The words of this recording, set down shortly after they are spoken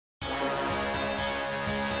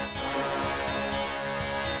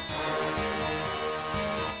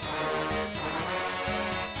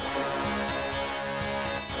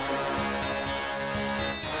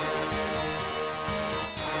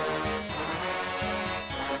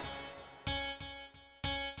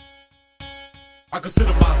I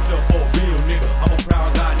consider myself a real nigga. I'm a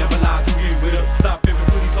proud guy, never lied to you with her. Stop pimping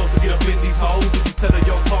to these hoes to get up in these hoes. If you tell her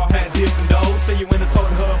your car had different doors, say you went and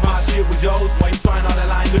told her my shit was yours. Why you trying all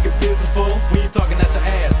that line looking pitiful? When you talking at your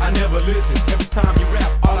ass, I never listen. Every time you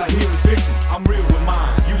rap, all I hear is fiction. I'm real with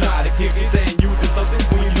mine, you lie to kick it. Saying you did something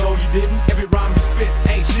when you know you didn't. Every rhyme you spit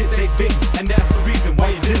ain't shit they big, and that's the reason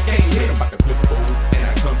why you just can't hit. I'm about to flip the board, and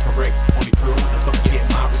I come correct. Only true, I'm gonna get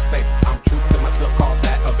my respect. I'm true to myself, call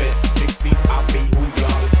that a bet. Big C's, I'll be who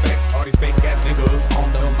y'all expect. All these fake ass niggas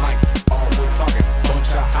on the mic, always talking,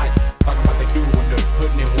 bunch of hype. Talking about they doing dirt,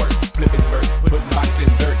 putting in work, flipping birds, putting bikes in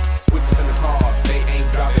dirt. Switches in the cars, they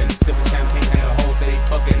ain't driving. Sipping champagne and the hoes they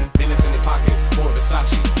fucking. Millions in their pockets, more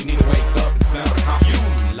Versace. You need to wake up and smell the coffee. You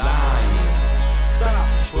lying, stop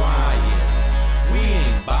trying. We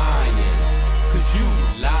ain't buying, cause you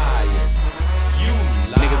lying. You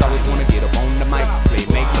lying. Niggas always wanna get up on the mic, play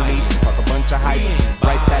make believe, talk a bunch of hype.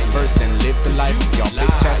 Write that verse, then live the life. Y'all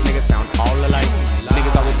bitch ass niggas sound all alike.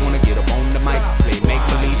 Niggas always wanna get up on the mic, play make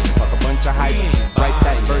believe, talk a bunch of hype. Write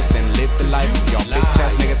that verse, then live the life. Y'all bitch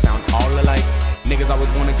ass niggas sound all alike. Niggas always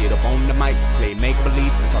wanna get up on the mic, play make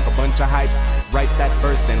believe, and talk a bunch of hype. Write that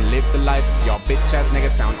verse, then live the life. Y'all bitch ass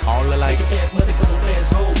niggas sound all alike. Make it fast money, couple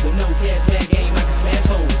fast hoes. With no cash, bad game, I can smash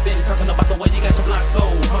hoes. Steady talking about the way you got your block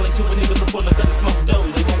sold. Calling you a niggas to pull up, cut the smoke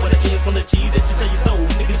doors. They want what it is from the cheese that you say you sold.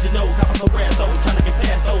 Niggas you know, cop so grass though, trying to get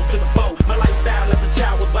past those, flip a foe. My lifestyle as a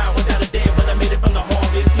child was wild without a dad, but I made it from the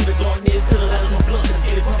harvest to the darkness to the light of my blunt. Let's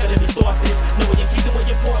get it drunk, let me start this. Know where your keys and where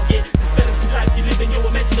your park get. This fantasy life you live in your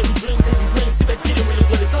imaginary dream. Take these dreams, sit back, see them really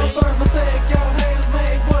what it So seems. first mistake y'all haters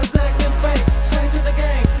made was acting fake. Shame to the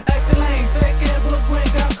game, acting lame, fake and book green.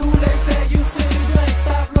 Got Kool-Aid, said you city drink,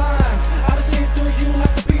 stop lying. I done seen through you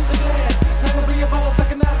like a piece of glass. Claim to be a baller,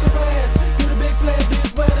 taking out your ass. You the big player,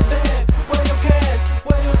 bitch, where the dad? Where your cash?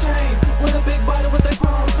 Where your chain? With a big body with they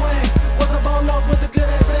chrome swings. With a bone load with the good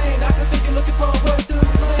ass thing. I can see you looking for a word to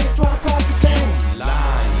explain. Try to pop your game.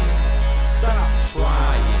 Lying, stop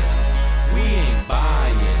trying. We ain't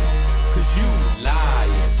buying, cause you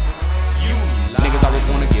lying. You lying. Niggas always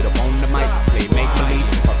wanna get up on the mic, play make believe,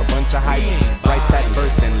 and talk a bunch of hype. Write that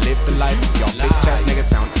verse, then live the life. Y'all bitch ass niggas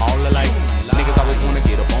sound all alike. Niggas always wanna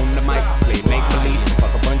get up on the mic, play make believe, and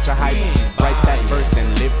talk a bunch of hype. Write that verse, then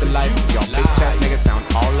live the life. Y'all bitch ass niggas sound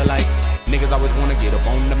all alike. Niggas always wanna get up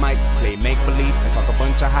on the mic, play make believe, and talk a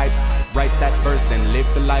bunch of hype. Write that verse, then live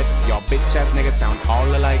the life. Y'all bitch ass niggas sound all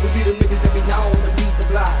alike. We be the niggas that be known to beat the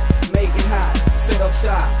block, make it hot, set up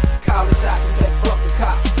shop, call the shots and say fuck the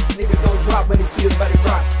cops. Niggas don't drop when they see us body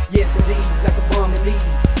rock. Yes indeed, like a bum in need.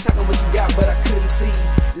 Talking what you got, but I couldn't see.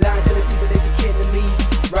 Lying to the people that you kin to me.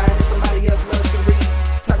 Riding in somebody else's luxury.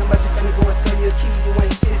 Talking about your family going skull your key, you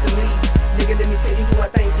ain't shit to me. Nigga, let me tell you who I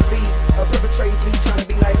think you be. A perpetrating flea trying to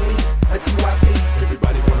be like me. A TYP.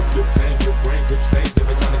 Everybody wanna flip, claim your brain, drip stains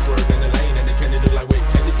every time they swerve in the lane. And they candy look like wet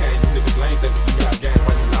candy cane. You niggas lame, think you got game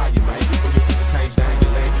while you lying, man. When your piece of change down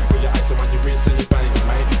your lane. When your ice around your wrist and your finger,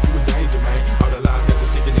 man. You in danger, man. All the lies got you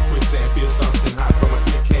sinking in quicksand. Feel something hot from a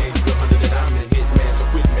quick can. You the hunter that I'm the hit, man. So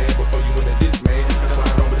quit, man, before you into this, man. That's why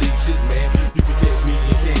I don't believe shit, man. You can catch me,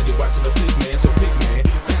 you can't get watching the flick, man. So pick, man.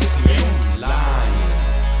 Fantasy, man. Lying,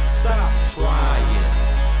 stop trying.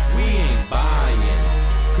 We ain't buying,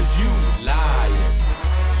 cause you lying.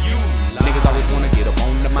 You lying. Niggas always wanna get up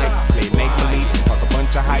on the mic, play make believe, and talk a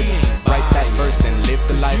bunch of hype. Write that verse, then live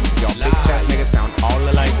the life. Y'all bitch ass niggas sound all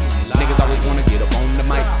alike. Niggas always wanna get up on the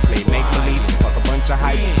mic, play make believe, and talk a bunch of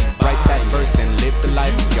hype. Write that verse, then live the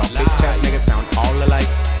life. Y'all bitch ass niggas sound all alike.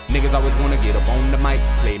 Niggas always wanna get up on the mic,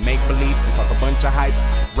 play make believe, and talk a bunch of hype.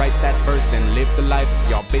 Write that verse, then live the life.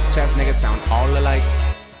 Y'all bitch ass niggas sound all alike.